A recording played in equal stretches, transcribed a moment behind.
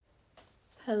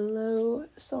Hello,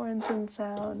 Sorensen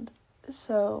Sound.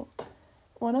 So,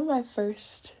 one of my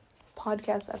first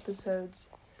podcast episodes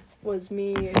was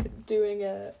me doing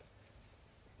a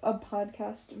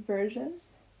podcast version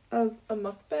of a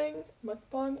mukbang.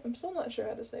 I'm still not sure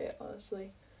how to say it,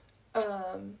 honestly.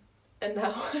 And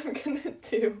now I'm gonna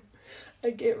do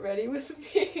a get ready with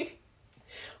me,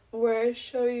 where I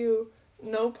show you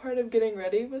no part of getting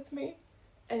ready with me,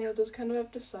 and you'll just kind of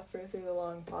have to suffer through the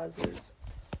long pauses.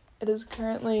 It is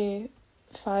currently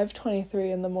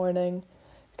 5:23 in the morning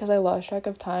because I lost track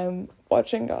of time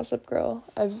watching Gossip Girl.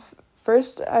 I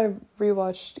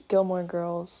rewatched Gilmore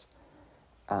Girls,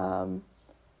 and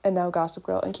now Gossip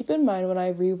Girl. And keep in mind, when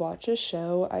I rewatch a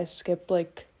show, I skip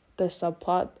like the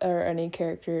subplot or any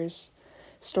characters'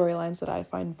 storylines that I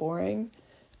find boring.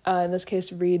 In this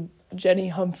case, read Jenny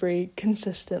Humphrey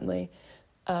consistently.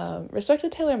 Respect to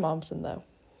Taylor Momsen though.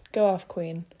 Go off,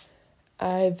 Queen.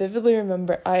 I vividly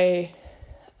remember,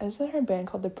 isn't her band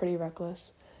called The Pretty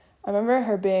Reckless? I remember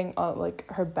her being on,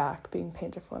 like, her back being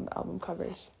painted for one of the album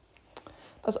covers.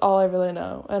 That's all I really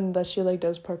know. And that she,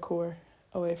 does parkour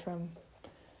away from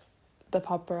the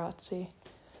paparazzi.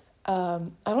 I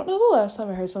don't know the last time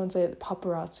I heard someone say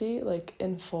paparazzi,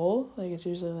 in full. It's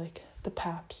usually, the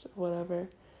paps or whatever.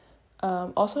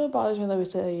 Also, it bothers me that we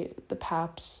say the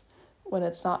paps when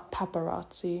it's not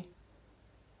paparazzi.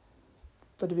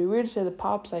 But it'd be weird to say the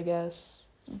pops, I guess.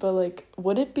 But,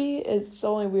 would it be? It's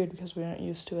only weird because we aren't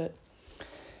used to it.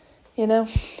 You know?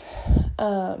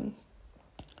 But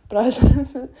I was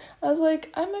I was like,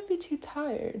 I might be too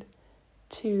tired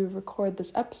to record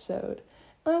this episode.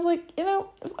 And I was like, if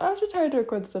I'm too tired to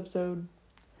record this episode,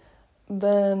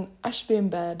 then I should be in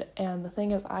bed. And the thing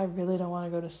is, I really don't want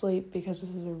to go to sleep because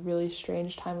this is a really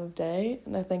strange time of day.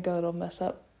 And I think it'll mess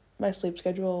up my sleep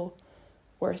schedule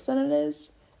worse than it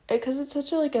is. Because it's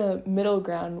such a middle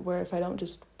ground where if I don't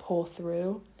just pull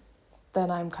through, then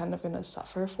I'm kind of going to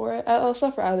suffer for it. I'll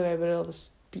suffer either way, but it'll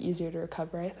just be easier to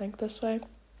recover, I think, this way.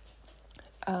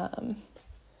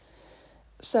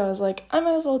 So I was like, I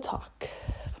might as well talk.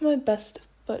 Put my best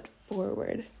foot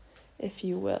forward, if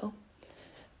you will.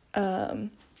 But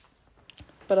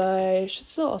I should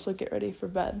still also get ready for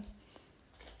bed,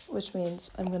 which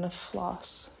means I'm going to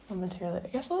floss momentarily. I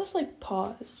guess I'll just,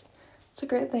 pause. It's a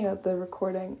great thing about the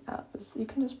recording app is you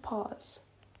can just pause.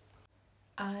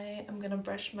 I am gonna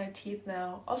brush my teeth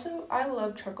now. Also, I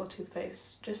love charcoal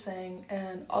toothpaste, just saying.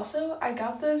 And also, I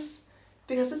got this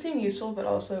because it seemed useful, but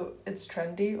also it's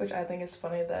trendy, which I think is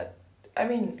funny that,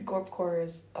 Gorpcore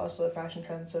is also a fashion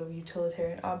trend, so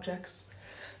utilitarian objects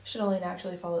should only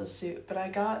naturally follow suit. But I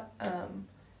got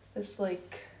this,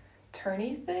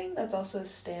 turny thing that's also a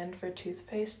stand for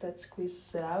toothpaste that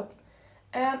squeezes it out.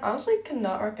 And honestly,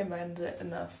 cannot recommend it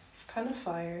enough. Kind of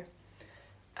fire.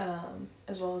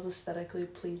 As well as aesthetically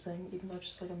pleasing, even though it's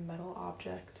just a metal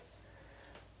object.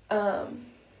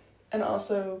 And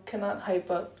also cannot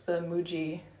hype up the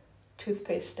Muji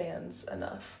toothpaste stands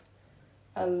enough.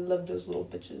 I love those little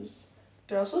bitches.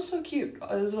 They're also so cute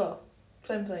as well.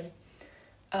 Same thing.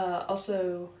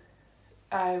 Also,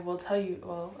 I will tell you,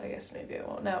 well, I guess maybe I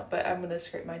won't now, but I'm going to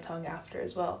scrape my tongue after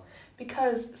as well.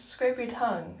 Because scrape your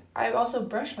tongue. I also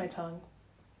brush my tongue,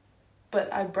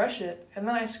 but I brush it and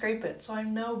then I scrape it. So I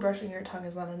know brushing your tongue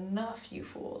is not enough, you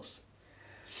fools.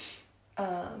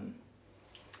 But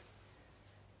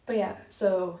yeah,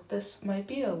 so this might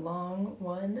be a long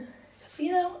one.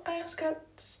 Because, I just got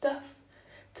stuff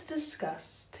to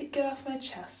discuss, to get off my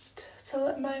chest, to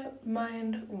let my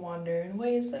mind wander in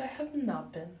ways that I have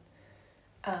not been.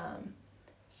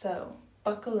 So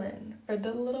buckle in for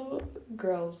the little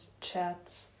girls'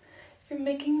 chats. If you're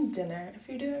making dinner, if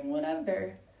you're doing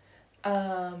whatever,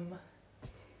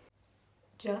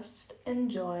 just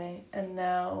enjoy. And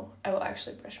now I will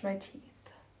actually brush my teeth.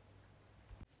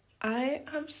 I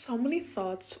have so many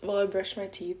thoughts while I brush my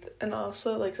teeth, and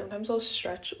also sometimes I'll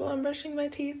stretch while I'm brushing my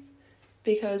teeth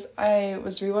because I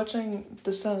was rewatching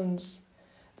The Sons.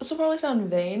 This will probably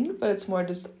sound vain, but it's more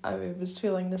just I was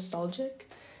feeling nostalgic.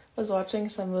 I was watching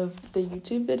some of the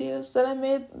YouTube videos that I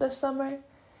made this summer,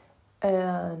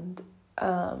 and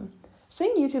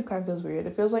saying YouTube kind of feels weird.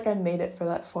 It feels like I made it for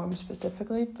that form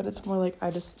specifically, but it's more like I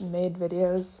just made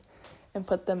videos and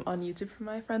put them on YouTube for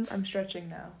my friends. I'm stretching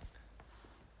now.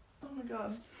 Oh my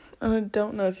god. I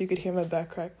don't know if you could hear my back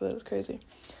crack, but that was crazy.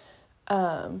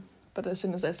 But as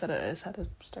soon as I said it, I just had to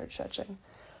start stretching.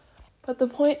 But the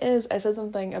point is, I said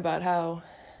something about how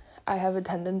I have a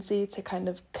tendency to kind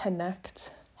of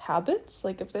connect habits.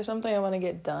 If there's something I want to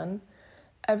get done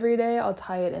every day, I'll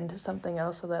tie it into something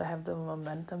else so that I have the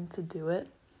momentum to do it.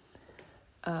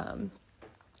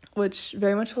 which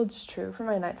very much holds true for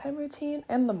my nighttime routine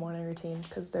and the morning routine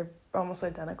because they're almost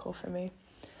identical for me.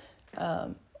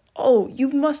 Oh, you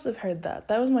must have heard that.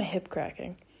 That was my hip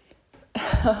cracking.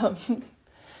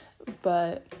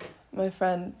 But one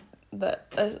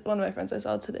of my friends I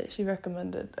saw today, she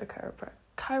recommended a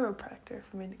chiropractor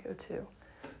for me to go to.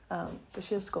 But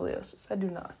she has scoliosis. I do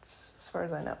not, as far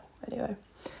as I know. Anyway,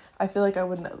 I feel like I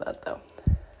would know that though,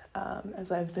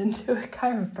 as I've been to a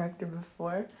chiropractor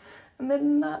before, and they did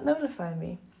not notify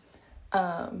me.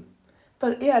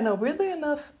 But yeah, no, weirdly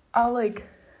enough, I'll like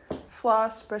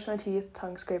floss, brush my teeth,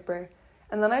 tongue scraper,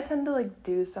 and then I tend to like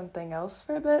do something else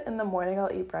for a bit. In the morning,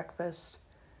 I'll eat breakfast.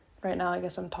 Right now, I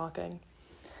guess I'm talking.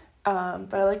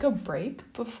 But I like a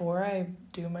break before I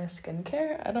do my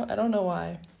skincare. I don't know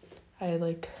why. I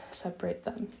like separate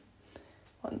them.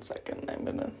 1 second,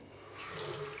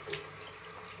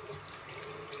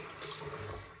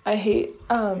 I hate,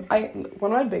 one of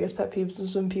my biggest pet peeves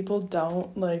is when people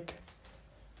don't, like,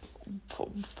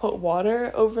 put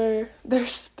water over their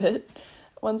spit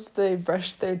once they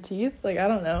brush their teeth. Like, I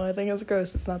don't know, I think it's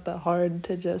gross. It's not that hard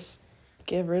to just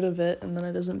get rid of it, and then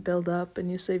it doesn't build up, and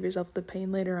you save yourself the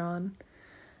pain later on.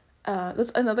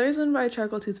 That's another reason why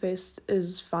charcoal toothpaste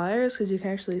is fire, is because you can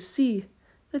actually see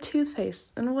the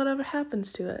toothpaste and whatever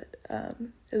happens to it, as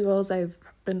well as I've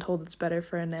been told it's better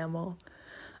for enamel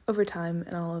over time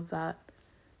and all of that.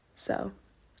 So,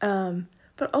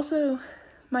 but also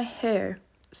my hair.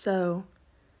 So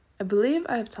I believe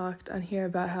I've talked on here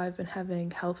about how I've been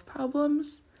having health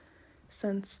problems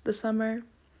since the summer.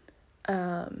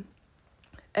 And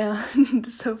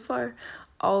so far,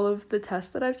 all of the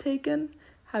tests that I've taken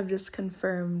have just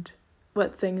confirmed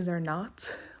what things are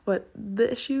not, what the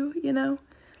issue, you know?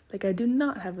 Like, I do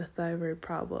not have a thyroid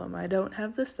problem. I don't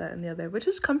have this, that, and the other, which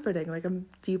is comforting. Like, I'm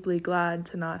deeply glad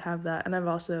to not have that. And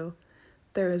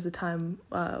there was a time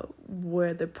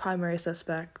where the primary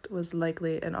suspect was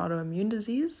likely an autoimmune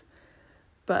disease,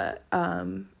 but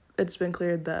it's been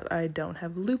cleared that I don't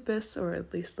have lupus, or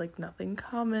at least, like, nothing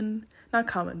common. Not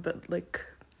common, but, like,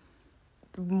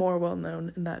 more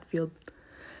well-known in that field.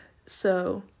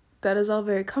 So that is all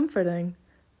very comforting.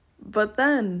 But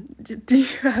then, do you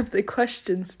have the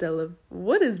question still of,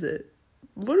 what is it?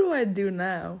 What do I do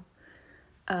now?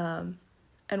 And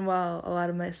while a lot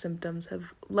of my symptoms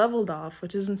have leveled off,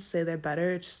 which isn't to say they're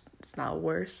better, it's not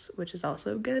worse, which is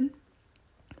also good,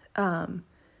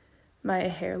 my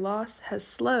hair loss has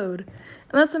slowed.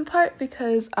 And that's in part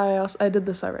because I did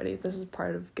this already. This is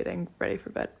part of getting ready for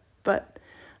bed. But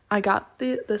I got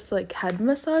this like head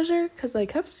massager because I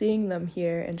kept seeing them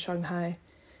here in Shanghai,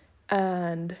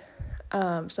 and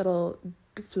subtle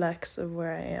flex of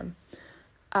where I am.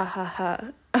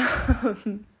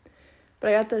 But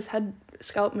I got this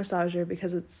scalp massager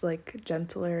because it's like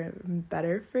gentler and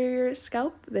better for your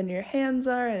scalp than your hands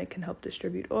are, and it can help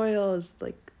distribute oil as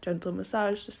like gentle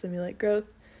massage to stimulate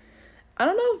growth. I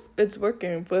don't know if it's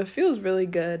working, but it feels really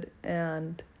good,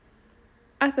 and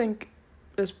I think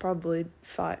it's probably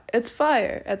fire. It's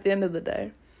fire at the end of the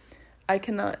day. I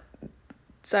cannot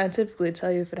scientifically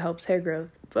tell you if it helps hair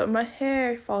growth, but my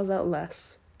hair falls out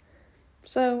less.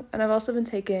 So, and I've also been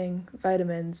taking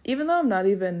vitamins, even though I'm not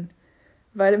even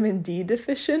vitamin D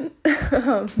deficient,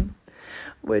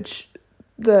 which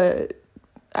I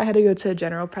had to go to a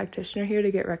general practitioner here to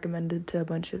get recommended to a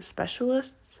bunch of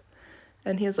specialists,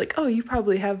 and he was like, oh, you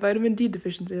probably have vitamin D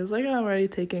deficiency. I was like, oh, I'm already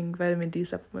taking vitamin D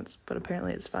supplements, but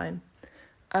apparently it's fine.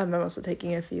 I'm also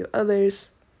taking a few others,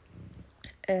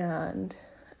 and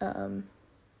I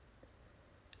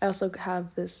also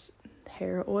have this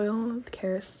hair oil,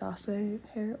 Kerastase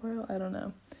hair oil, I don't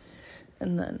know.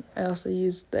 And then I also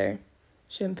used their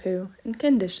shampoo and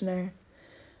conditioner,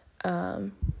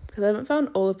 because I haven't found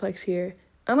Olaplex here.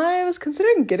 And I was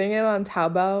considering getting it on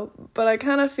Taobao, but I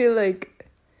kind of feel like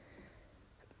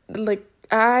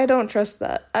I don't trust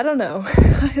that. I don't know.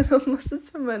 Unless it's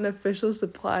from an official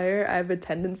supplier, I have a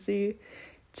tendency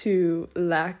to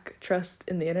lack trust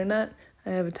in the internet.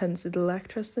 I have a tendency to lack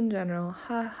trust in general.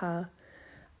 Ha.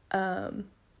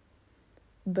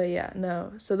 But yeah,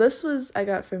 no. So this I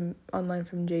got online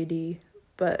from JD,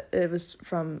 but it was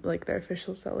from like their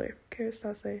official seller,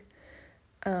 Kerastase.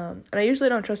 And I usually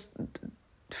don't trust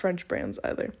French brands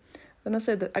either. Then I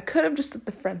say that I could have just did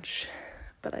the French,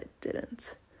 but I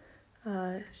didn't.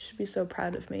 Should be so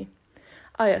proud of me.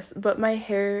 Oh yes, but my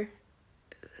hair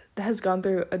has gone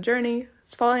through a journey.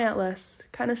 It's falling out less,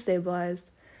 kind of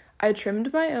stabilized. I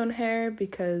trimmed my own hair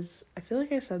because I feel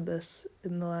like I said this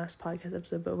in the last podcast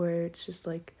episode, but where it's just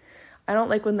like, I don't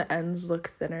like when the ends look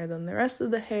thinner than the rest of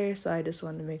the hair, so I just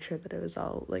wanted to make sure that it was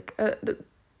all like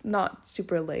not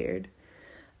super layered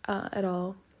at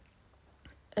all.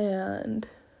 And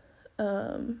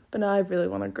But now I really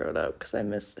want to grow it up because I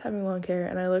miss having long hair,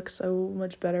 and I look so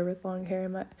much better with long hair.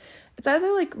 It's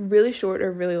either like really short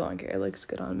or really long hair. It looks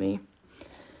good on me.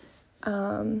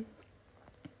 I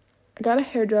got a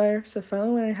hairdryer, so finally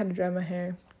learning how to dry my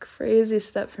hair. Crazy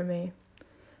step for me.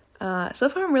 So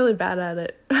far I'm really bad at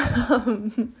it.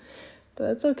 But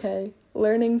that's okay.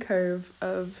 Learning curve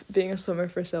of being a swimmer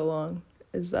for so long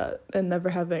is that, and never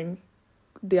having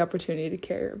the opportunity to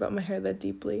care about my hair that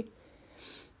deeply.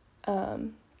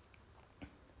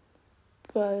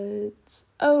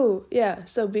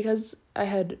 So because I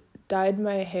had dyed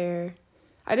my hair,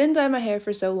 I didn't dye my hair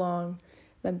for so long.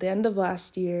 Then at the end of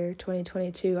last year,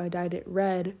 2022, I dyed it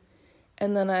red,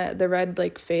 and then the red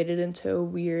like faded into a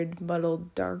weird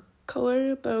muddled dark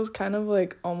color that was kind of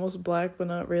like almost black but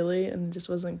not really, and it just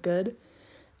wasn't good.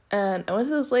 And I went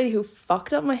to this lady who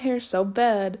fucked up my hair so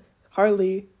bad,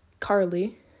 Carly,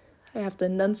 I have to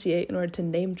enunciate in order to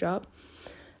name drop.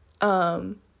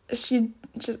 She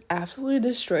just absolutely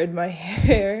destroyed my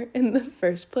hair in the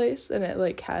first place, and it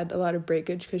like had a lot of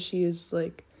breakage because she's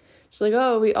like,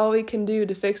 oh, all we can do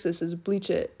to fix this is bleach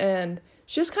it, and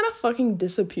she just kind of fucking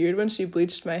disappeared when she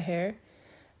bleached my hair,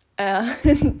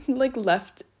 and like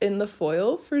left in the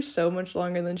foil for so much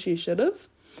longer than she should have.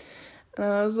 And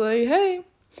I was like, hey,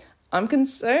 I'm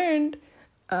concerned.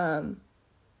 So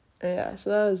that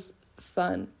was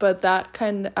fun, but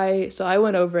I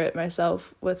went over it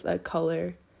myself with a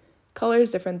color. Color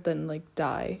is different than like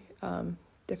dye,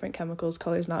 different chemicals.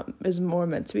 Color is more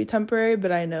meant to be temporary,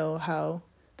 but I know how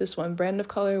this one brand of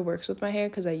color works with my hair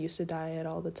because I used to dye it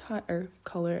all the time, or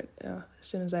color it. As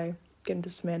soon as I get into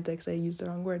semantics, I use the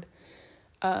wrong word.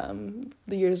 The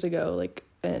years ago, like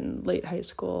in late high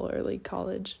school or late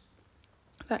college,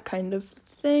 that kind of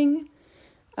thing.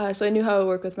 So I knew how it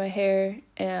worked with my hair,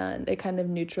 and it kind of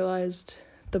neutralized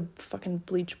the fucking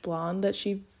bleach blonde that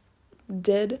she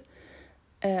did.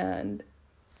 And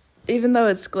even though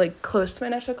it's like close to my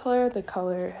natural color, the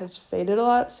color has faded a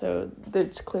lot, so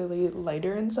it's clearly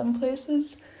lighter in some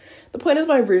places. The point is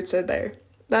my roots are there.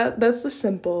 That's the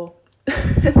simple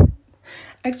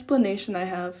explanation I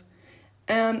have.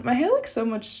 And my hair looks so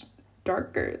much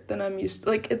darker than I'm used to.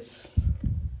 Like,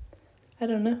 I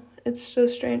don't know. It's so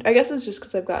strange. I guess it's just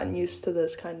because I've gotten used to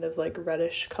this kind of like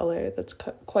reddish color that's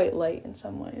quite light in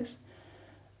some ways.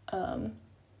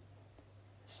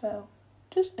 So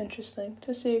just interesting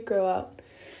to see it grow out.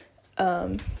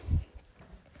 I'm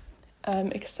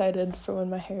excited for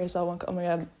when my hair is all wonky. Oh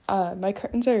my god, my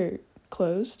curtains are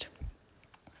closed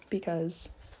because,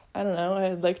 I don't know,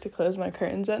 I like to close my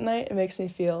curtains at night. It makes me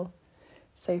feel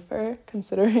safer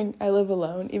considering I live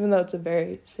alone, even though it's a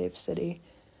very safe city,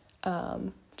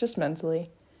 just mentally.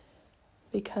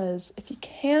 Because if you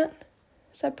can't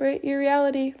separate your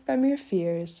reality from your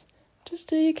fears, just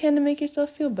do what you can to make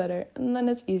yourself feel better, and then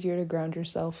it's easier to ground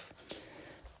yourself.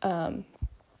 But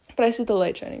I see the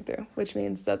light shining through, which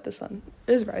means that the sun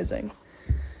is rising.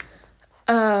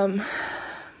 So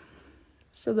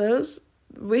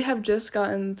we have just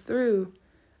gotten through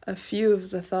a few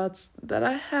of the thoughts that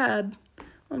I had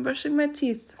when brushing my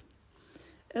teeth.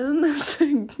 Isn't this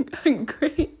a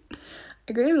great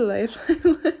life I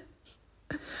live?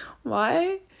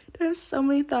 Why do I have so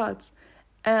many thoughts?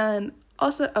 And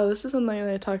also, this is something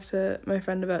that I talked to my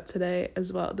friend about today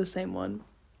as well, the same one.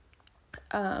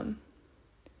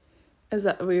 Is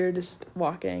that we were just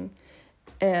walking,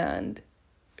 and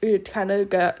we kind of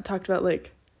talked about,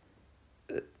 like,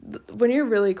 when you're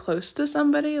really close to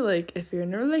somebody, like, if you're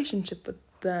in a relationship with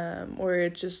them, or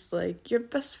it's just, like, your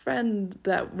best friend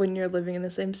that when you're living in the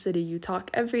same city, you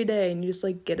talk every day, and you just,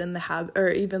 like, get in the habit, or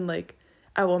even, like,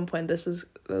 at one point, this was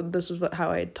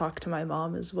how I talked to my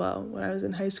mom as well when I was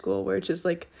in high school, where it's just,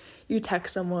 like, you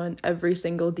text someone every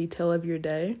single detail of your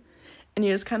day, and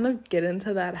you just kind of get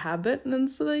into that habit, and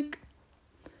it's, like,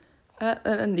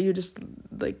 and you just,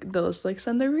 like, they'll just, like,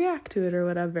 send a react to it or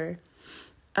whatever.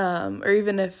 Or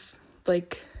even if,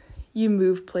 like, you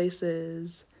move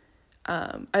places.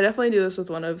 I definitely do this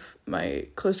with one of my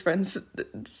close friends,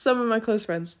 some of my close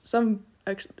friends,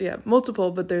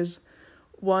 multiple, but there's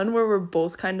one where we're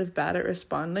both kind of bad at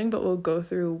responding, but we'll go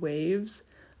through waves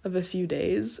of a few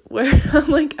days where I'm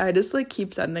like, I just, like,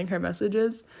 keep sending her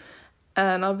messages,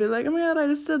 and I'll be like, oh my god, I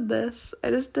just did this,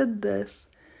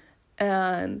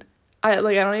 and I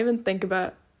don't even think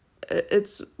about it.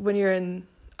 It's when you're in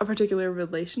a particular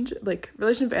relationship, like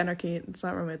relationship anarchy, it's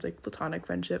not romance, like platonic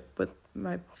friendship with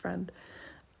my friend,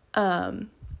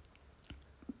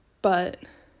 but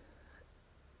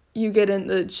you get in,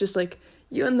 it's just like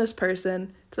you and this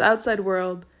person to the outside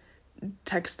world,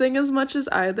 texting as much as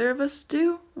either of us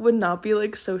do would not be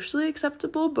like socially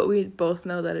acceptable, but we both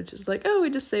know that it's just like, oh, we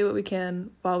just say what we can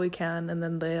while we can, and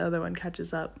then the other one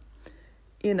catches up,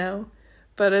 you know?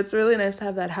 But it's really nice to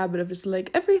have that habit of just like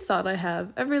every thought I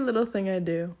have, every little thing I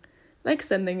do, like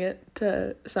sending it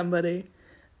to somebody,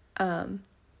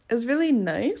 is really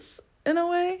nice in a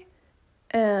way.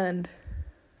 And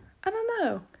I don't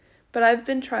know, but I've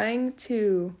been trying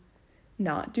to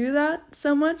not do that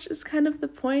so much is kind of the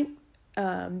point,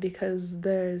 because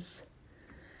there's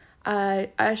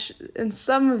in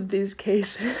some of these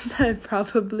cases I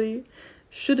probably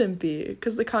shouldn't be,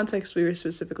 because the context we were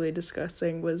specifically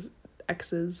discussing was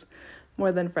exes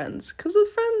more than friends, because with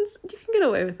friends you can get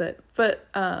away with it, but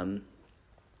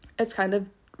it's kind of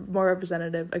more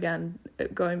representative, again,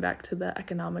 going back to the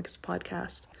economics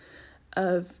podcast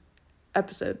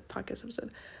episode,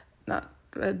 not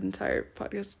an entire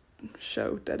podcast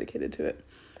show dedicated to it,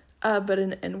 but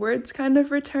an inwards kind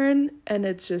of return, and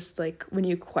it's just like when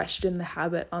you question the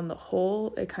habit on the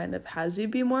whole, it kind of has you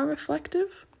be more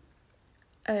reflective.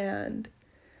 And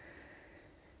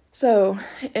so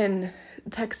in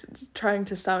trying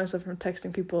to stop myself from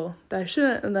texting people that I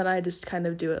shouldn't, and then I just kind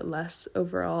of do it less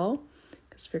overall,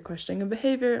 because if you're questioning a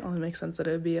behavior, it only makes sense that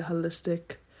it would be a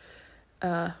holistic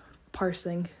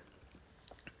parsing.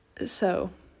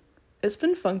 So it's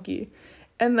been funky.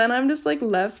 And then I'm just, like,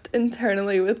 left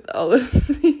internally with all of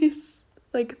these,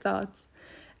 like, thoughts.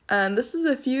 And this is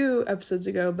a few episodes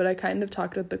ago, but I kind of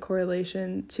talked about the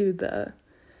correlation to the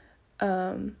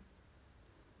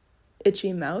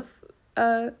itchy mouth,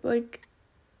 is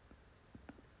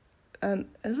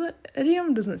it?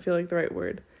 Idiom doesn't feel like the right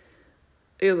word.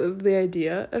 The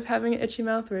idea of having an itchy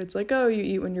mouth, where it's like, oh, you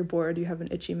eat when you're bored, you have an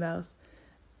itchy mouth.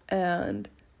 And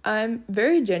I'm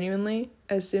very genuinely,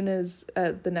 as soon as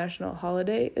the national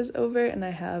holiday is over and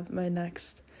I have my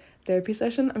next therapy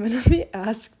session, I'm going to be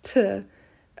asked to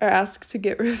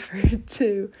get referred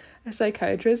to a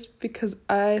psychiatrist, because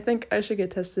I think I should get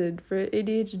tested for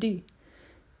ADHD.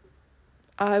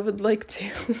 I would like to,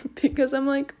 because I'm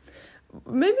like,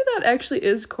 maybe that actually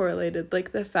is correlated.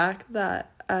 Like, the fact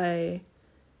that I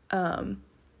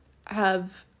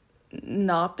have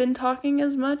not been talking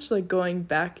as much, like going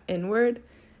back inward,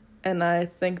 and I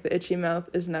think the itchy mouth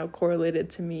is now correlated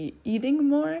to me eating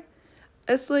more.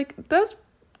 It's like, that's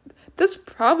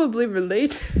probably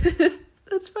related.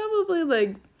 That's probably,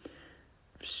 like,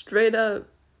 straight up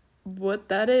what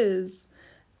that is.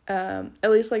 At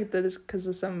least, like, that is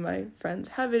because some of my friends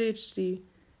have ADHD,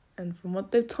 and from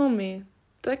what they've told me,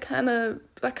 that kind of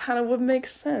would make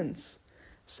sense.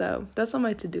 So that's on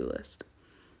my to-do list.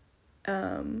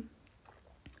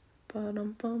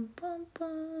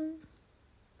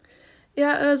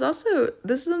 Yeah, it was also,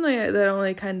 this is something that I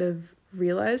only kind of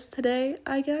realized today,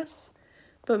 I guess,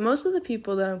 but most of the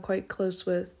people that I'm quite close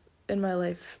with in my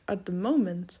life at the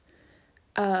moment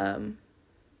have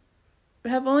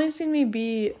only seen me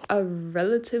be a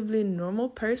relatively normal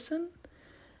person,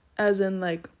 as in,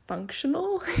 like,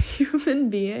 functional human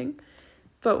being.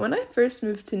 But when I first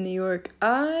moved to New York,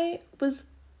 I was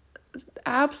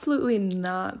absolutely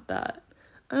not that.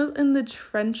 I was in the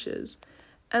trenches.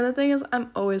 And the thing is,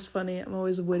 I'm always funny, I'm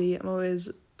always witty, I'm always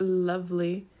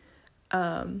lovely.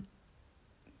 But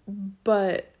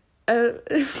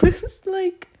it was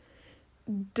like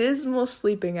dismal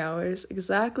sleeping hours,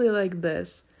 exactly like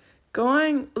this.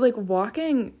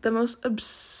 Walking the most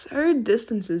absurd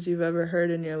distances you've ever heard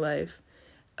in your life.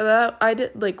 That I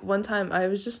did, like, one time I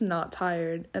was just not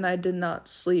tired, and I did not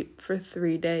sleep for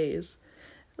 3 days.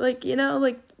 Like, you know,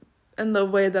 like, and the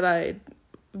way that I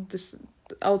just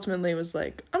ultimately was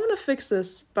like, I'm gonna fix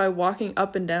this by walking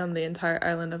up and down the entire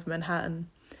island of Manhattan,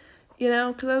 you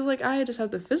know, because I was like, I just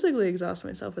have to physically exhaust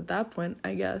myself at that point,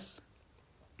 I guess.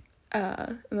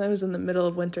 And I was in the middle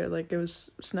of winter, like, it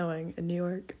was snowing in New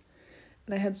York,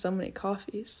 and I had so many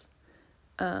coffees,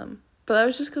 but that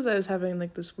was just because I was having,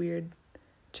 like, this weird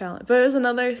challenge. But it was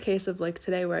another case of, like,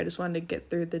 today where I just wanted to get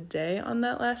through the day on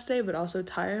that last day, but also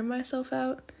tire myself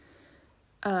out.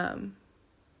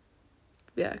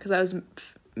 Yeah, because I was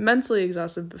mentally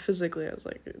exhausted, but physically I was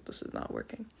like, this is not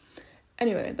working.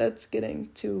 Anyway, that's getting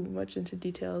too much into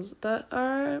details that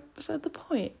are beside the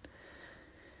point.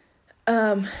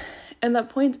 And that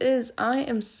point is, I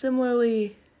am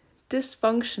similarly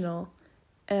dysfunctional.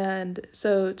 And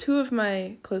so 2 of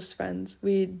my close friends,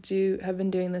 have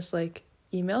been doing this, like,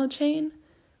 email chain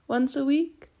once a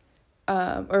week,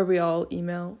 or we all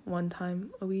email 1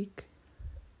 time a week.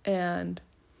 And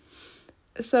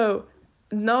so,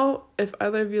 no, if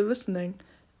either of you listening,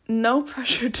 no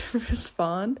pressure to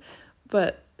respond,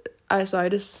 but I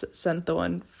just sent the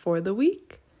one for the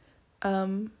week,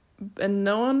 and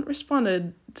no one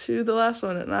responded to the last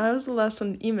one, and I was the last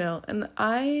one to email, and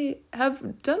I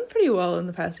have done pretty well in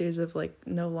the past years of, like,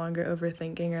 no longer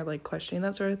overthinking or, like, questioning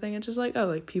that sort of thing. It's just like, oh,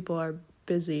 like, people are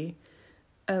busy,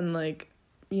 and, like,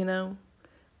 you know,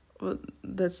 well,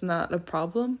 that's not a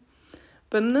problem.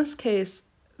 But in this case,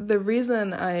 the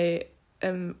reason I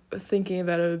am thinking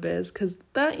about it a bit is because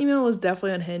that email was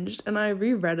definitely unhinged, and I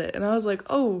reread it, and I was like,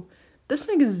 oh, this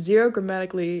makes zero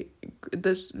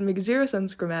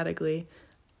sense grammatically.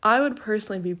 I would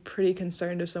personally be pretty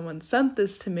concerned if someone sent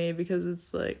this to me, because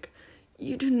it's like,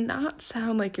 you do not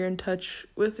sound like you're in touch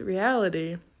with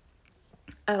reality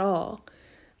at all.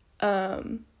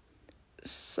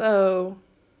 So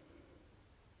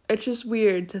it's just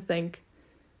weird to think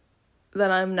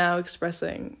that I'm now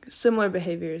expressing similar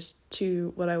behaviors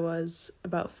to what I was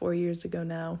about 4 years ago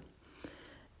now.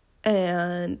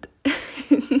 And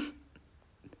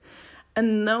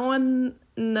and no one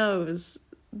knows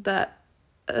that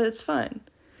it's fine.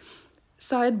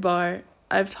 Sidebar,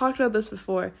 I've talked about this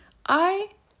before.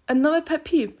 Another pet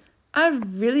peeve, I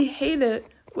really hate it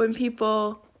when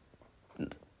people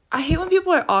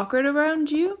are awkward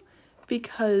around you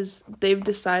because they've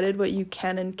decided what you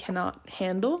can and cannot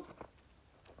handle.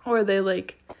 Or they,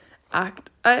 like, act...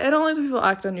 I don't like when people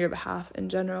act on your behalf in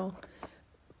general.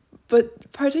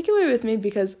 But particularly with me,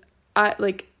 because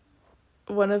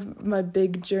one of my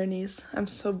big journeys, I'm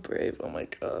so brave, oh my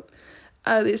god,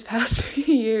 these past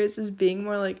few years is being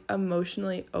more, like,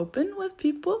 emotionally open with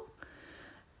people.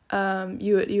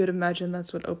 You would imagine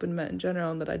that's what open meant in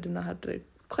general, and that I did not have to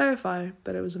clarify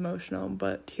that it was emotional,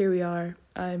 but here we are.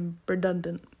 I'm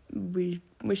redundant. We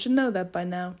should know that by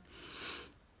now.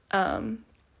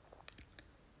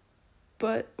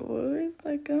 But where is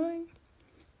that going?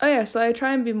 Oh yeah, so I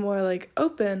try and be more, like,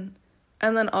 open,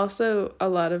 and then also a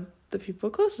lot of the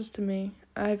people closest to me,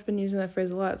 I've been using that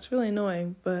phrase a lot. It's really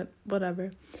annoying, but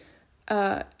whatever.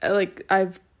 Part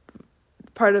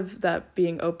of that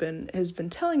being open has been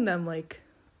telling them, like,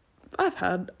 I've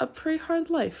had a pretty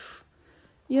hard life,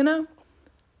 you know?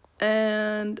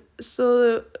 And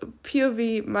so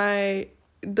POV,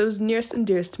 those nearest and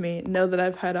dearest to me know that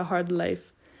I've had a hard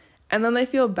life, and then they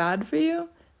feel bad for you,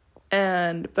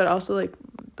 but also, like,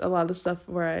 a lot of stuff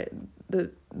where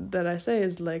that I say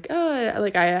is like,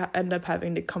 I end up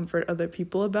having to comfort other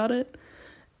people about it,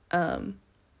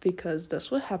 because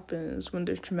that's what happens when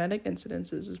there's traumatic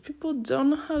incidences, is people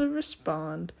don't know how to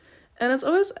respond, and it's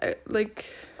always,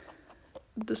 like,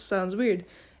 this sounds weird,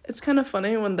 it's kind of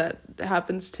funny when that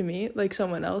happens to me, like,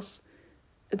 someone else,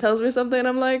 it tells me something, and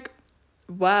I'm like,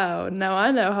 wow, now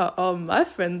I know how all my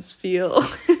friends feel.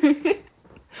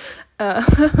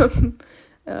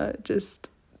 Just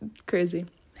crazy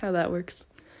how that works.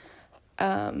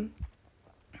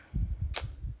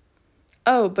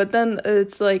 But then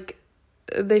it's like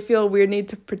they feel a weird need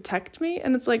to protect me,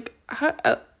 and it's like,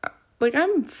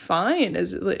 I'm fine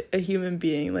as, like, a human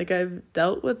being. Like, I've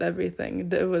dealt with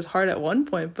everything. It was hard at one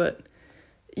point, but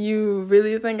you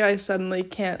really think I suddenly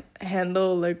can't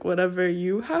handle, like, whatever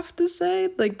you have to say?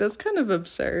 Like, that's kind of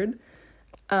absurd.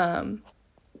 And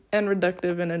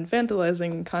reductive and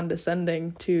infantilizing and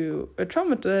condescending to a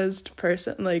traumatized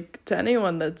person, like, to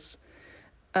anyone that's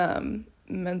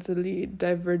mentally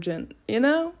divergent, you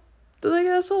know? Like,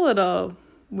 that's a little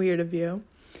weird of you.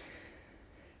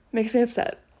 Makes me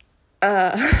upset.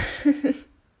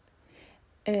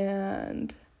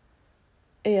 And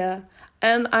yeah,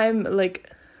 and I'm, like,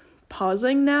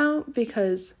 pausing now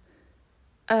because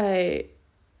I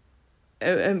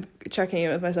am checking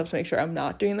in with myself to make sure I'm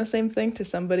not doing the same thing to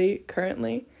somebody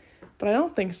currently, but I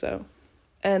don't think so.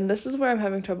 And this is where I'm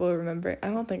having trouble remembering. I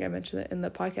don't think I mentioned it in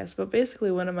the podcast, but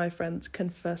basically one of my friends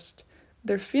confessed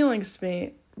their feelings to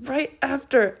me right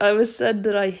after I was said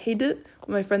that I hate it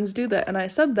when my friends do that. And I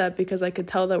said that because I could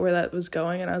tell that where that was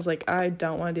going, and I was like, I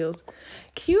don't want to deal with this.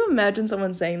 Can you imagine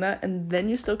someone saying that and then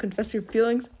you still confess your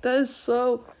feelings? That's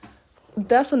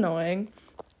annoying.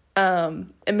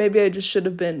 And maybe I just should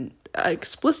have been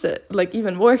explicit, like,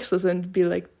 even more explicit, and be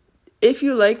like, if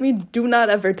you like me, do not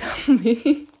ever tell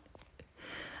me.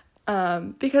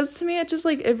 Because to me, it just,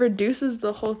 like, it reduces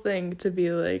the whole thing to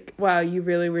be like, wow, you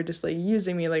really were just, like,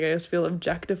 using me, like, I just feel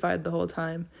objectified the whole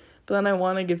time. But then I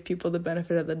want to give people the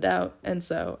benefit of the doubt, and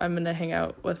so I'm gonna hang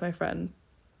out with my friend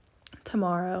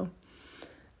tomorrow,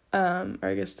 or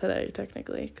I guess today,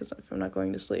 technically, because I'm not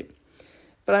going to sleep.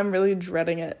 But I'm really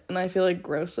dreading it, and I feel, like,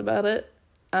 gross about it,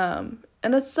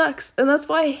 and it sucks, and that's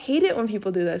why I hate it when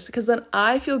people do this, because then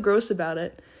I feel gross about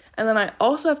it, and then I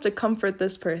also have to comfort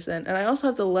this person, and I also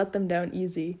have to let them down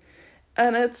easy,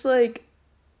 and it's like,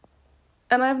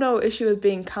 and I have no issue with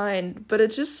being kind, but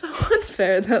it's just so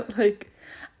unfair that, like,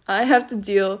 I have to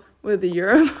deal with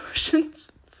your emotions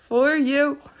for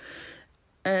you.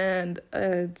 And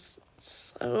it's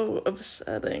so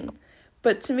upsetting.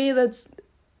 But to me,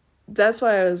 that's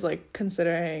why I was, like,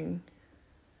 considering,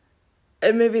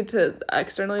 and maybe to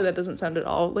externally that doesn't sound at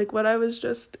all like what I was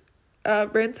just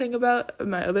ranting about.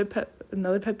 Another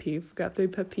pet peeve. We've got 3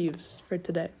 pet peeves for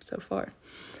today so far.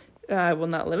 I will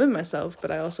not limit myself,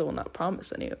 but I also will not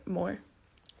promise any more.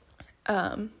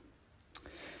 But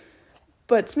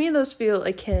to me, those feel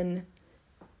akin,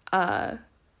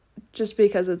 just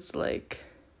because it's like,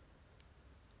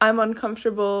 I'm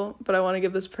uncomfortable, but I want to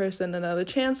give this person another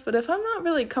chance. But if I'm not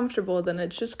really comfortable, then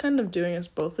it's just kind of doing us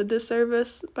both a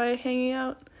disservice by hanging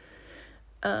out.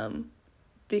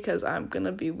 Because I'm going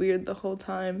to be weird the whole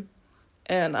time.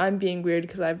 And I'm being weird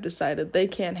because I've decided they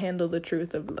can't handle the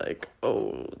truth of, like,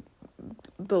 oh,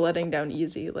 the letting down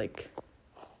easy. Like,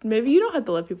 maybe you don't have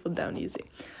to let people down easy.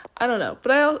 I don't know.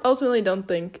 But I ultimately don't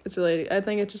think it's related. I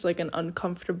think it's just, like, an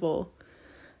uncomfortable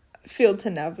field to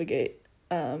navigate.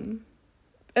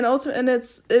 And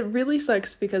it really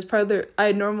sucks because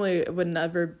I normally would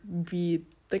never be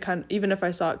the kind, even if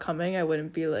I saw it coming, I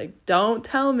wouldn't be like, don't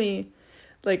tell me.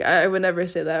 Like, I would never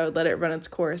say that. I would let it run its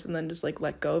course and then just, like,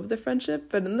 let go of the friendship.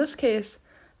 But in this case,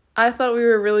 I thought we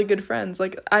were really good friends.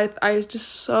 Like, I just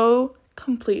so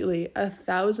completely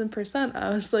 1,000%, I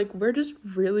was like, we're just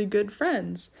really good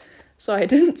friends. So I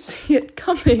didn't see it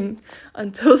coming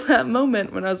until that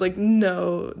moment when I was like,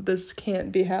 no, this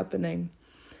can't be happening.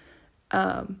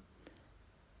 And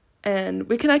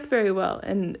we connect very well,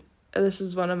 and this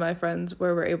is one of my friends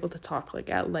where we're able to talk, like,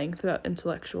 at length about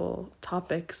intellectual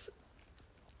topics.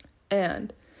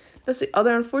 And that's the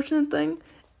other unfortunate thing,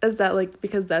 is that, like,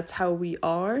 because that's how we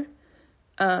are,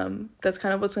 that's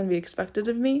kind of what's going to be expected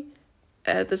of me,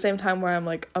 at the same time where I'm,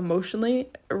 like, emotionally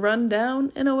run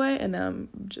down in a way, and I'm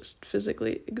just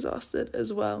physically exhausted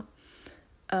as well.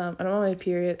 And I'm on my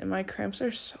period, and my cramps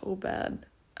are so bad.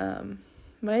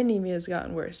 My anemia has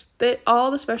gotten worse.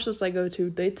 All the specialists I go to,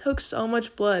 they took so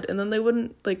much blood, and then they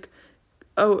wouldn't,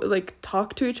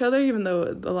 talk to each other, even though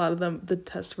a lot of them, the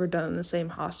tests were done in the same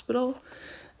hospital.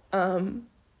 And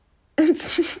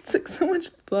so they took so much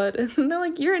blood, and then they're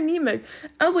like, you're anemic.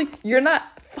 I was like, you're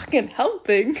not fucking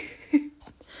helping.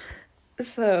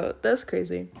 So, that's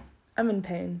crazy. I'm in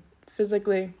pain.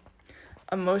 Physically,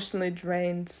 emotionally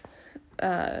drained,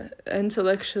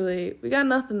 intellectually, we got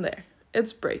nothing there.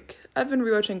 It's break. I've been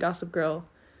rewatching Gossip Girl.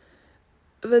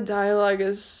 The dialogue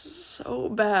is so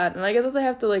bad, and I get that they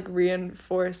have to, like,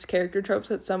 reinforce character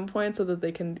tropes at some point so that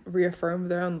they can reaffirm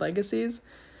their own legacies.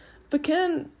 But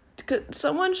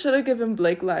someone should have given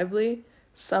Blake Lively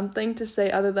something to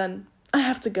say other than, I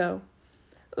have to go.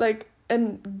 Like,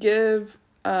 and give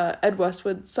Ed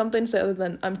Westwood something to say other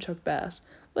than, I'm Chuck Bass.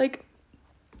 Like,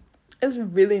 it's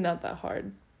really not that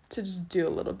hard to just do a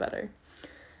little better.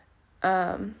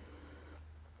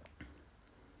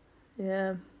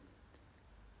 Yeah.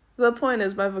 The point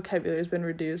is, my vocabulary has been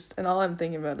reduced, and all I'm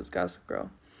thinking about is Gossip Girl.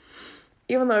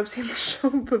 Even though I've seen the show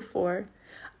before.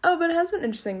 Oh, but it has been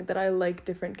interesting that I like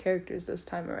different characters this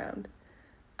time around.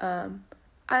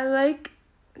 I like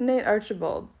Nate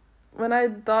Archibald, when I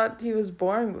thought he was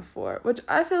boring before, which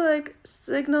I feel like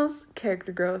signals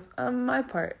character growth on my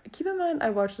part. Keep in mind,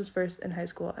 I watched this first in high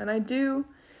school, and I do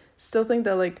still think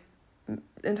that, like,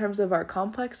 in terms of our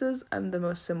complexes, I'm the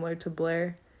most similar to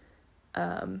Blair.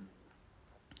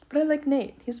 But I like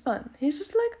Nate. He's fun. He's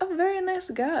just, like, a very nice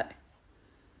guy.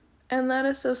 And that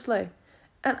is so slay.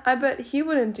 And I bet he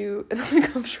wouldn't do an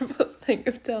uncomfortable thing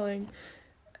of telling.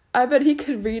 I bet he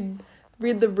could read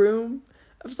the room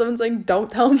of someone saying,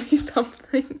 don't tell me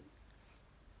something.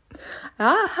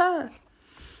 Aha!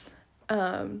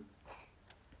 But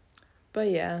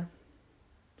yeah.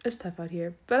 It's tough out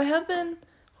here. But I have been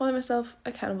holding myself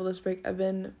accountable this break. I've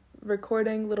been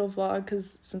recording little vlog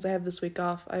because since I have this week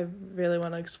off, I really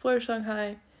want to explore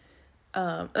Shanghai.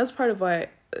 That's part of why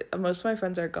most of my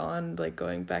friends are gone, like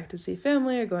going back to see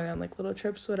family or going on like little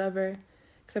trips, whatever,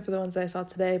 except for the ones I saw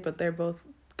today, but they're both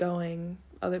going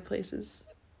other places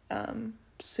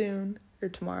soon or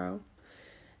tomorrow.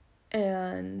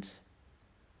 And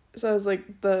so I was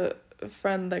like, the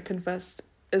friend that confessed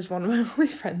is one of my only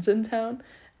friends in town.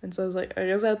 And so I was like, I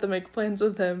guess I have to make plans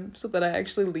with him so that I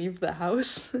actually leave the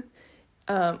house.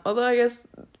 Although I guess,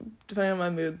 depending on my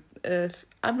mood, if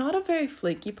I'm not a very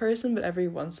flaky person, but every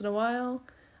once in a while,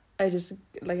 I just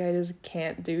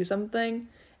can't do something.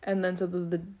 And then so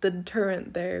the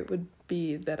deterrent there would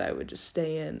be that I would just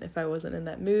stay in if I wasn't in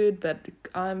that mood. But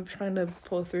I'm trying to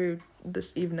pull through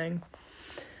this evening.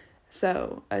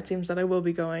 So it seems that I will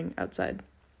be going outside.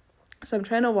 So I'm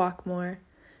trying to walk more.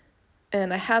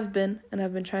 And I have been, and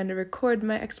I've been trying to record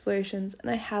my explorations,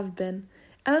 and I have been.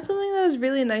 And that's something that was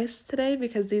really nice today,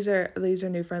 because these are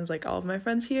new friends. Like, all of my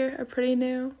friends here are pretty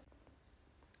new.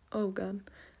 Oh god.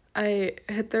 I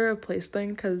hit the replace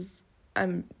thing because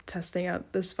I'm testing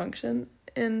out this function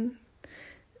in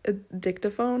a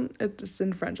dictaphone. It's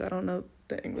in French. I don't know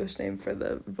the English name for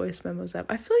the voice memos app.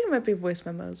 I feel like it might be voice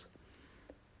memos.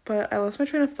 But I lost my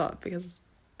train of thought because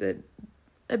it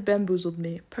bamboozled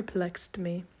me, perplexed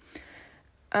me.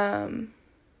 So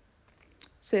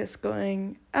yes,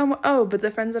 going... but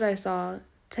the friends that I saw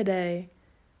today,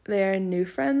 they are new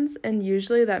friends, and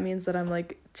usually that means that I'm,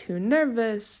 like, too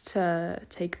nervous to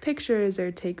take pictures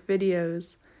or take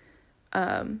videos.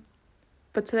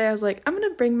 But today I was like, I'm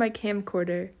gonna bring my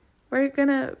camcorder. We're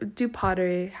gonna do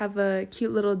pottery, have a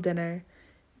cute little dinner,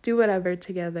 do whatever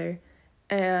together.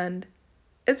 And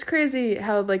it's crazy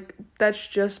how, like, that's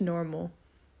just normal.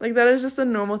 Like, that is just a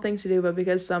normal thing to do, but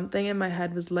because something in my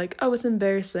head was like, oh, it's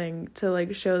embarrassing to,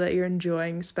 like, show that you're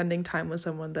enjoying spending time with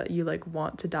someone that you, like,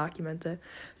 want to document it.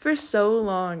 For so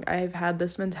long, I've had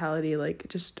this mentality, like,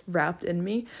 just wrapped in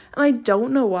me, and I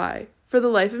don't know why. For the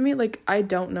life of me, like, I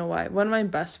don't know why. One of my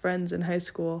best friends in high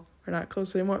school, we're not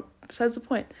close anymore, besides the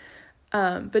point,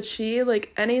 but she,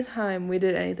 like, anytime we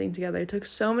did anything together, took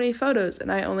so many photos, and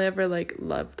I only ever, like,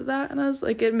 loved that, and I was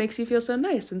like, it makes you feel so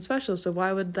nice and special, so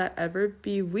why would that ever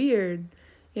be weird?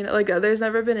 You know, like, there's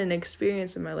never been an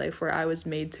experience in my life where I was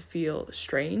made to feel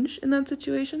strange in that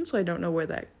situation, so I don't know where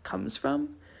that comes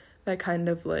from. That kind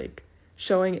of, like,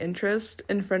 showing interest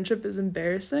in friendship is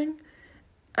embarrassing,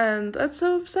 and that's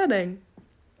so upsetting.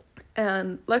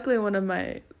 And luckily one of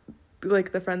my,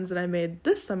 like, the friends that I made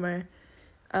this summer,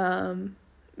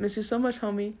 miss you so much,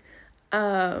 homie.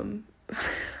 Not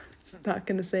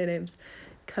gonna say names,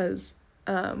 because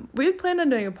we had planned on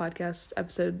doing a podcast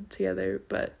episode together,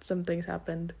 but some things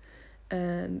happened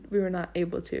and we were not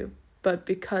able to. But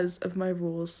because of my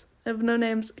rules of no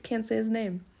names, I can't say his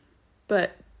name.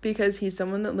 But because he's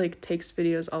someone that, like, takes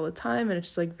videos all the time, and it's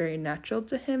just, like, very natural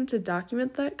to him to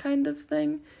document that kind of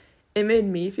thing, it made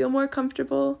me feel more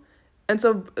comfortable. And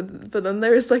so, but then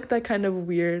there's, like, that kind of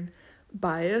weird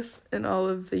bias in all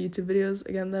of the YouTube videos,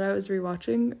 again, that I was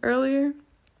rewatching earlier,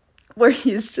 where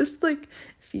he's just, like,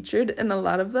 featured in a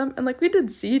lot of them, and, like, we did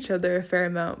see each other a fair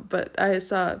amount, but I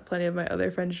saw plenty of my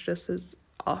other friends just as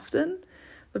often,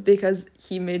 but because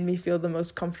he made me feel the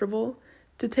most comfortable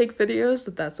to take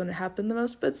videos, that's when it happened the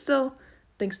most. But still,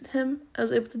 thanks to him, I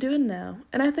was able to do it now,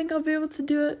 and I think I'll be able to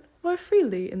do it more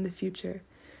freely in the future,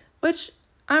 which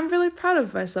I'm really proud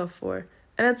of myself for.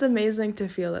 And it's amazing to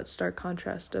feel that stark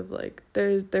contrast of, like,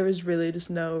 there was really just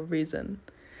no reason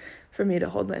for me to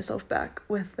hold myself back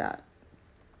with that.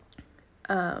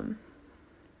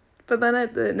 But then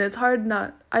it's hard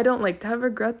not... I don't like to have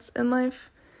regrets in life,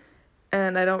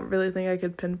 and I don't really think I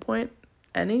could pinpoint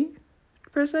any,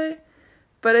 per se.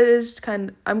 But it is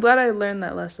I'm glad I learned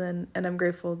that lesson, and I'm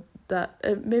grateful that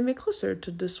it made me closer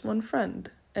to just one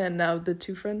friend, and now the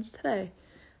two friends today.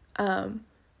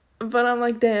 But I'm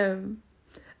like, damn,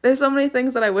 there's so many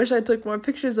things that I wish I took more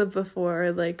pictures of before,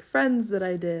 or, like, friends that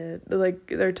I did,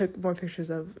 like, or took more pictures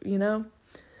of, you know?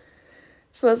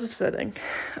 So that's upsetting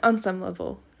on some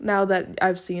level, now that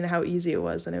I've seen how easy it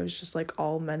was, and it was just, like,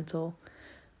 all mental.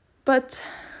 But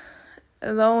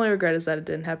the only regret is that it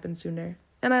didn't happen sooner,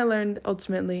 and I learned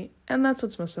ultimately, and that's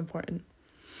what's most important.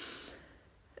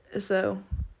 So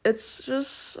it's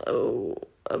just so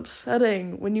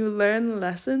upsetting when you learn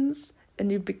lessons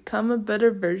and you become a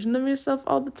better version of yourself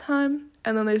all the time,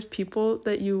 and then there's people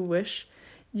that you wish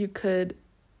you could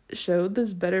show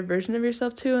this better version of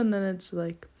yourself to, and then it's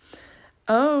like,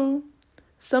 oh,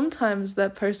 sometimes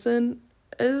that person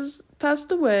is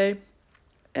passed away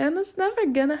and it's never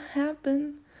gonna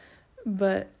happen,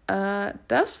 but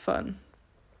that's fun.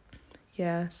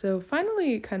 Yeah, so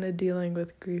finally kind of dealing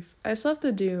with grief. I still have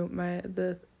to do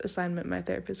the assignment my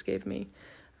therapist gave me,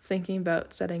 thinking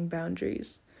about setting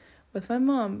boundaries with my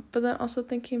mom, but then also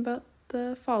thinking about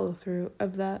the follow-through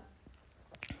of that.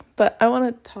 But I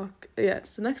want to talk,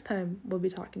 so next time we'll be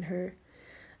talking to her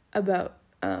about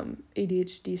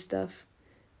ADHD stuff,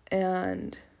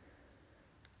 and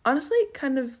honestly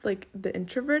kind of, like, the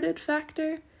introverted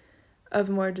factor of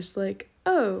more just, like,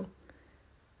 oh,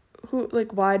 who,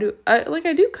 like, why do I, like,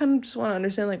 I do kind of just want to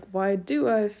understand, like, why do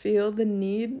I feel the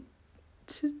need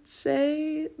to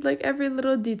say, like, every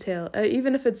little detail,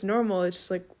 even if it's normal. It's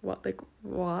just like, what, like,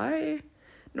 why?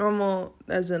 Normal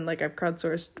as in, like, I've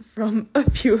crowdsourced from a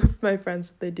few of my friends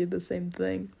that they do the same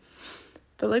thing,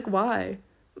 but, like, why?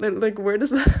 Like, where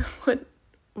does that,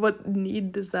 what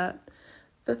need does that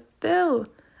fulfill?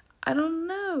 I don't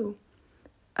know.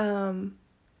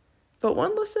 But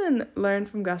one lesson learned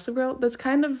from Gossip Girl that's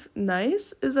kind of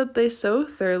nice is that they so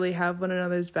thoroughly have one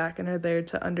another's back and are there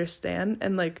to understand.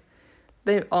 And, like,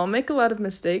 they all make a lot of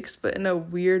mistakes, but in a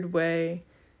weird way,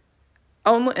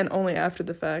 only after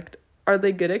the fact, are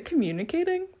they good at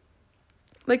communicating?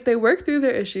 Like, they work through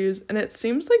their issues, and it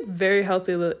seems like very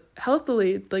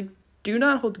healthily, like, do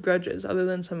not hold grudges, other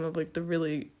than some of, like, the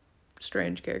really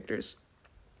strange characters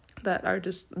that are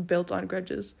just built on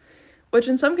grudges, which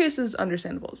in some cases is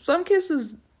understandable. Some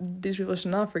cases, these people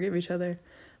should not forgive each other,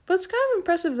 but it's kind of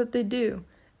impressive that they do.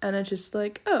 And it's just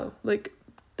like, oh, like,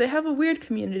 they have a weird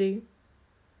community,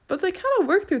 but they kind of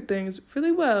work through things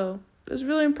really well. It's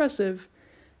really impressive.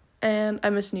 And I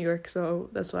miss New York, so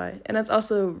that's why. And it's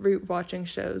also rewatching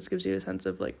shows gives you a sense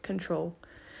of, like, control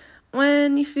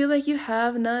when you feel like you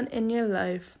have none in your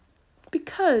life,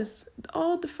 because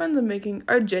all the friends I'm making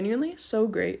are genuinely so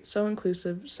great, so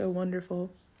inclusive, so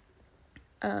wonderful.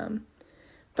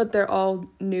 But they're all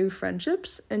new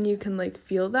friendships, and you can, like,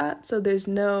 feel that, so there's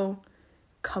no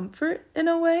comfort in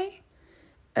a way.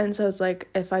 And so it's like,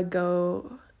 if I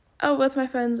go out with my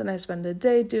friends and I spend a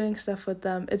day doing stuff with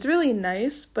them, it's really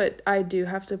nice, but I do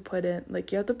have to put in,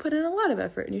 like, you have to put in a lot of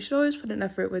effort, and you should always put in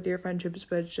effort with your friendships,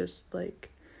 but it's just,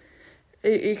 like,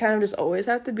 you kind of just always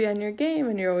have to be on your game,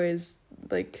 and you're always,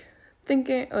 like,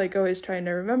 thinking, like, always trying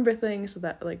to remember things so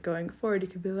that, like, going forward you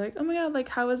could be like, oh my god, like,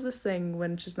 how is this thing,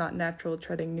 when it's just not natural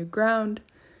treading new ground,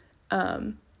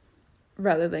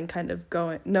 rather than kind of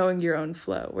knowing your own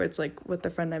flow, where it's like with the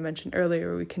friend I mentioned earlier,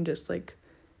 where we can just, like,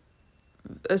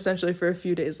 essentially for a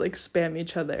few days, like, spam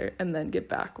each other and then get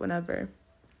back whenever.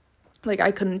 Like,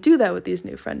 I couldn't do that with these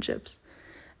new friendships,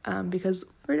 because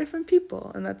we're different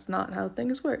people, and that's not how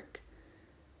things work.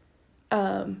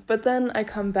 But then I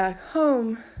come back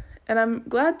home, and I'm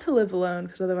glad to live alone,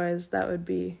 because otherwise that would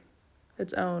be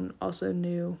its own, also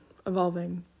new,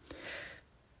 evolving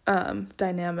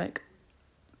dynamic.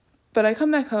 But I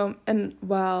come back home, and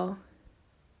while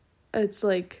it's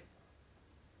like,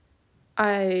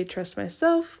 I trust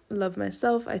myself, love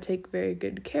myself, I take very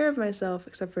good care of myself,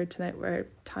 except for tonight where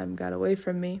time got away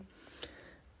from me.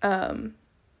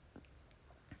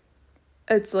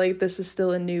 It's like, this is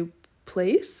still a new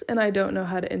place, and I don't know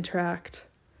how to interact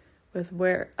with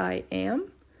where I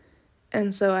am,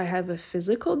 and so I have a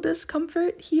physical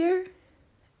discomfort here,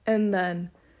 and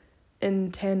then in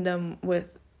tandem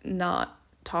with not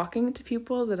talking to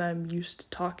people that I'm used to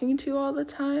talking to all the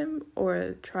time,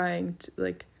 or trying to,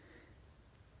 like,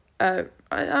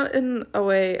 in a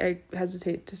way, I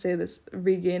hesitate to say this,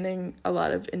 regaining a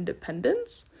lot of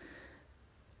independence.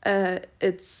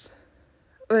 There's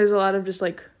a lot of just,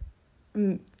 like,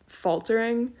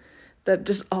 faltering that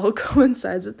just all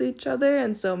coincides with each other,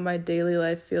 and so my daily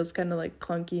life feels kind of, like,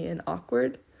 clunky and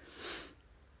awkward,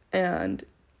 and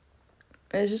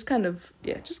it's just kind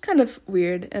of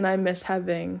weird, and I miss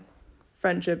having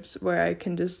friendships where I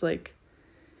can just, like,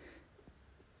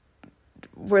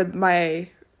 where my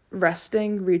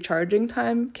resting, recharging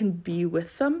time can be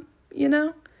with them, you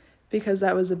know? Because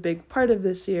that was a big part of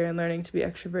this year, and learning to be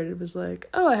extroverted was like,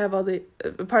 oh, I have all the,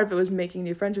 part of it was making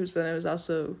new friendships, but then it was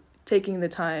also taking the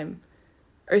time,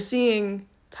 or seeing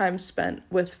time spent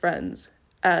with friends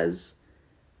as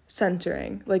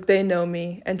centering, like, they know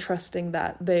me, and trusting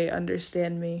that they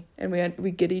understand me, and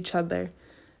we get each other,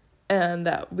 and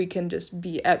that we can just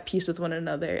be at peace with one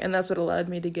another. And that's what allowed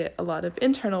me to get a lot of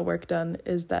internal work done,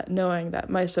 is that knowing that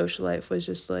my social life was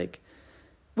just like,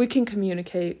 we can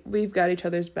communicate, we've got each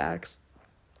other's backs,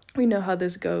 we know how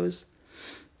this goes,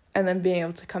 and then being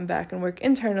able to come back and work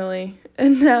internally.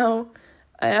 And now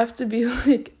I have to be,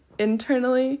 like,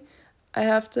 internally, I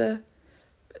have to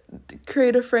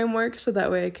create a framework so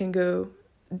that way I can go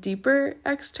deeper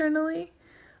externally,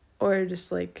 or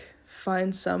just, like,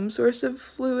 find some source of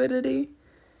fluidity.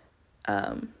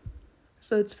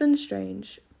 So it's been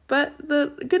strange, but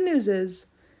the good news is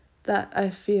that I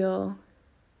feel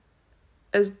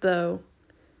as though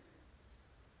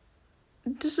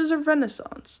this is a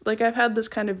renaissance. Like, I've had this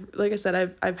kind of, like I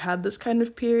said, I've had this kind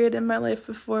of period in my life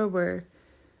before where,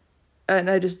 and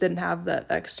I just didn't have that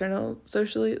external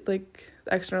social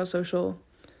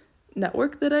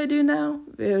network that I do now.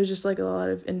 It was just, like, a lot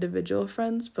of individual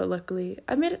friends, but luckily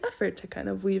I made an effort to kind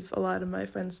of weave a lot of my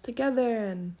friends together,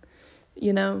 and,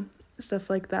 you know, stuff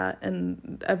like that.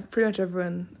 And pretty much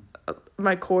everyone,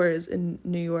 my core is in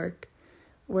New York,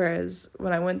 whereas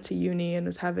when I went to uni and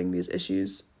was having these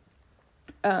issues,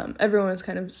 everyone was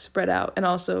kind of spread out, and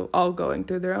also all going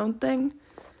through their own thing.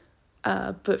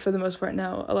 But for the most part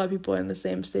now, a lot of people are in the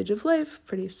same stage of life,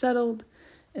 pretty settled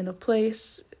in a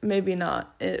place, maybe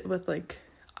not with, like,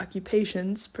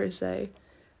 occupations per se,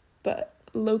 but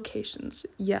locations,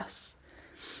 yes.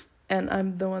 and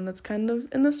I'm the one that's kind of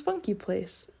in this funky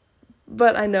place.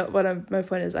 But I know my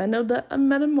point is, I know that a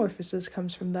metamorphosis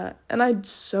comes from that, and I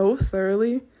so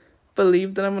thoroughly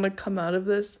believe that I'm gonna come out of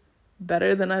this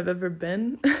better than I've ever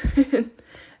been,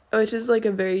 which is like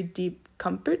a very deep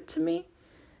comfort to me.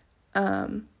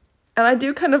 And I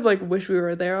do kind of like wish we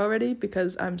were there already,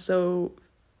 because I'm so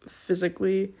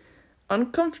physically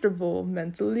uncomfortable,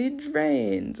 mentally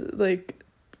drained, like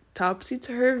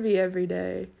topsy-turvy every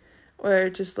day, or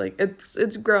just like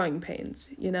it's growing pains,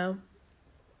 you know?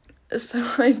 So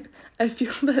I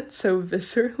feel that so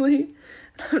viscerally.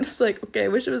 I'm just like, okay, I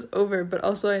wish it was over, but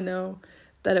also I know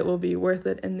that it will be worth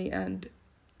it in the end,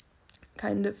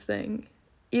 kind of thing.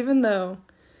 Even though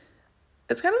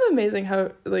it's kind of amazing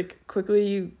how like quickly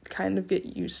you kind of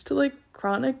get used to like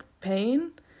chronic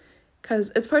pain,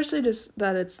 because it's partially just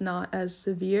that it's not as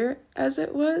severe as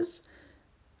it was,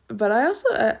 but I also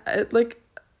I like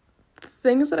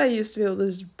things that I used to be able to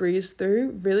just breeze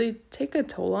through really take a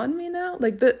toll on me now.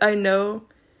 Like that, I know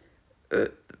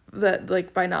that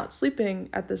like by not sleeping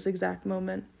at this exact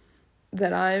moment,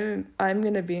 that I'm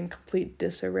gonna be in complete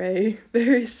disarray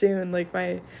very soon. Like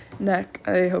my neck,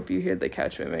 I hope you hear the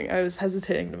couch moving. I was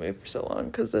hesitating to move for so long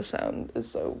because the sound is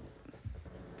so,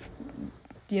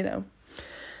 you know,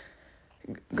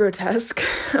 grotesque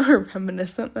or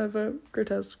reminiscent of a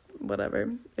grotesque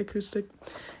whatever acoustic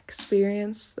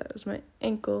experience. That was my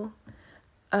ankle.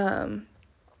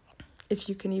 If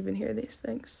you can even hear these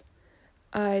things,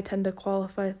 I tend to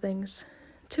qualify things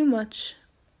too much,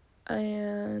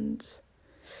 and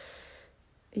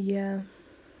yeah,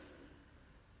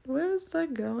 where is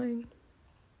that going?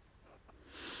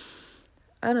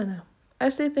 I don't know. I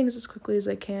say things as quickly as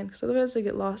I can, because otherwise I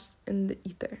get lost in the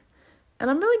ether. And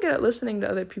I'm really good at listening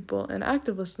to other people and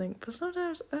active listening, but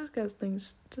sometimes I just got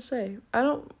things to say. I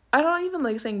don't even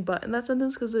like saying but in that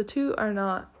sentence, because the two are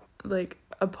not like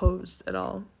opposed at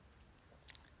all.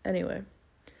 Anyway.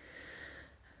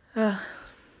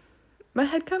 My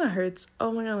head kind of hurts.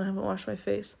 Oh my god, I haven't washed my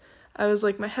face. I was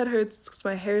like, my head hurts because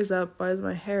my hair's up. Why is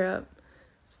my hair up?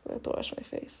 So I have to wash my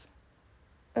face.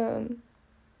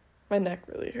 My neck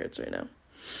really hurts right now.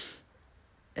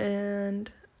 And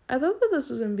I thought that this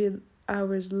was going to be an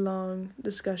hours long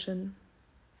discussion.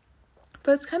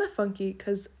 But it's kind of funky,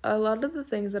 because a lot of the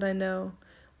things that I know,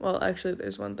 well, actually,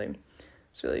 there's one thing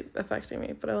that's really affecting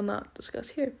me, but I will not discuss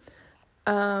here.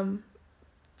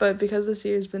 But because this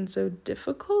year has been so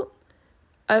difficult,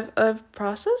 I've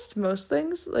processed most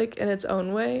things, like, in its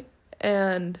own way,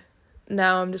 and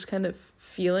now I'm just kind of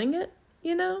feeling it,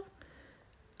 you know?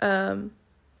 And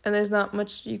there's not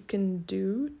much you can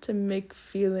do to make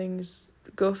feelings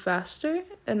go faster,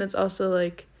 and it's also,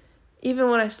 like, even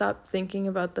when I stop thinking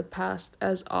about the past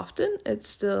as often, it's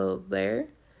still there,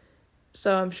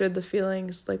 so I'm sure the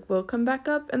feelings, like, will come back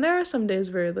up, and there are some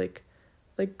days where, like,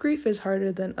 grief is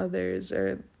harder than others,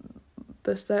 or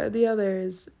this, that, or the other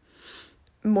is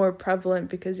more prevalent,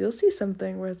 because you'll see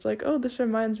something where it's like, oh, this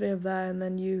reminds me of that, and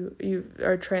then you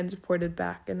are transported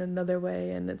back in another way,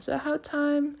 and it's how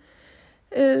time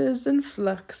is in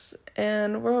flux,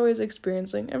 and we're always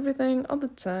experiencing everything all the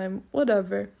time,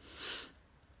 whatever.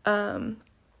 So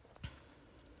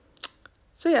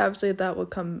yeah, obviously that will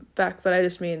come back, but I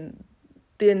just mean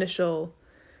the initial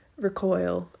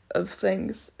recoil of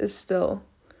things is still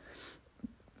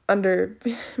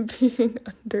being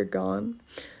undergone.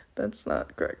 That's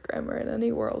not correct grammar in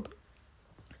any world.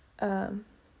 So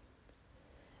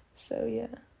yeah.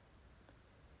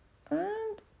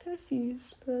 I'm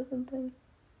confused about something.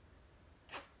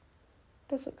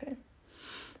 That's okay.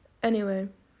 Anyway,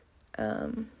 yeah,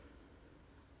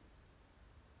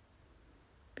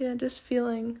 just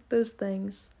feeling those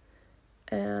things,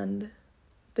 and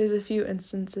there's a few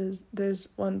instances, there's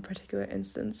one particular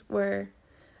instance where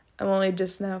I'm only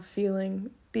just now feeling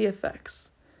the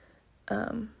effects.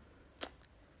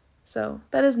 So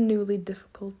that is newly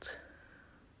difficult,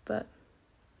 but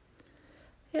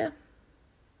yeah.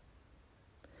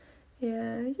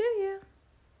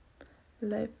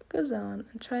 Life goes on,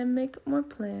 and try and make more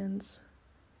plans.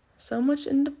 So much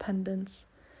independence.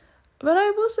 But I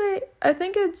will say, I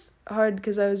think it's hard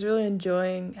because I was really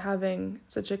enjoying having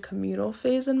such a communal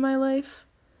phase in my life,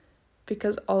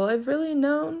 because all I've really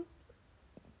known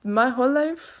my whole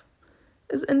life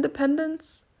is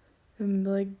independence, and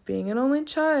like being an only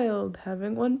child,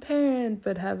 having one parent,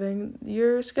 but having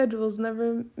your schedules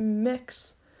never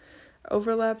mix.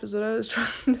 Overlap is what I was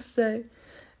trying to say.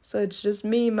 So it's just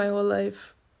me my whole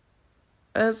life.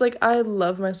 And it's like, I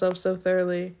love myself so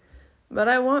thoroughly, but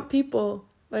I want people.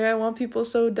 Like, I want people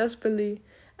so desperately.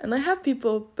 And I have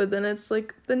people, but then it's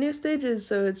like the new stages,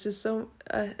 so it's just so,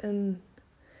 and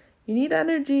you need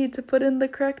energy to put in the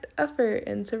correct effort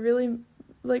and to really,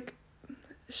 like,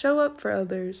 show up for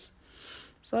others.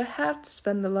 So I have to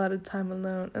spend a lot of time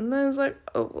alone. And then it's like,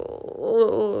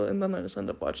 oh, and then I just end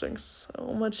up watching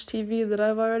so much TV that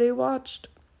I've already watched.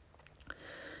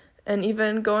 And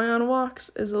even going on walks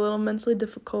is a little mentally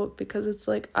difficult because it's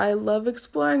like, I love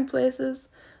exploring places,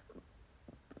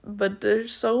 but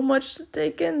there's so much to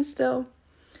take in still.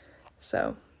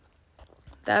 So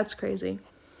that's crazy.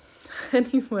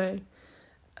 Anyway,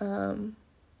 I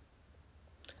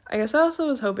guess I also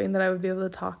was hoping that I would be able to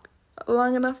talk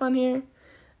long enough on here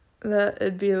that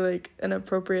it'd be like an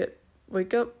appropriate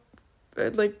wake up,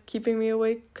 like keeping me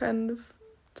awake kind of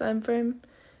time frame.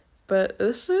 But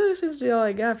this really seems to be all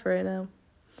I got for right now.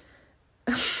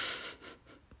 I'm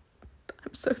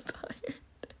so tired.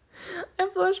 I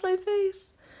have to wash my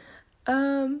face.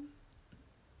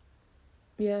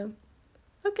 Yeah.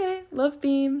 Okay, love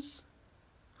beams.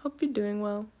 Hope you're doing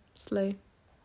well. Slay.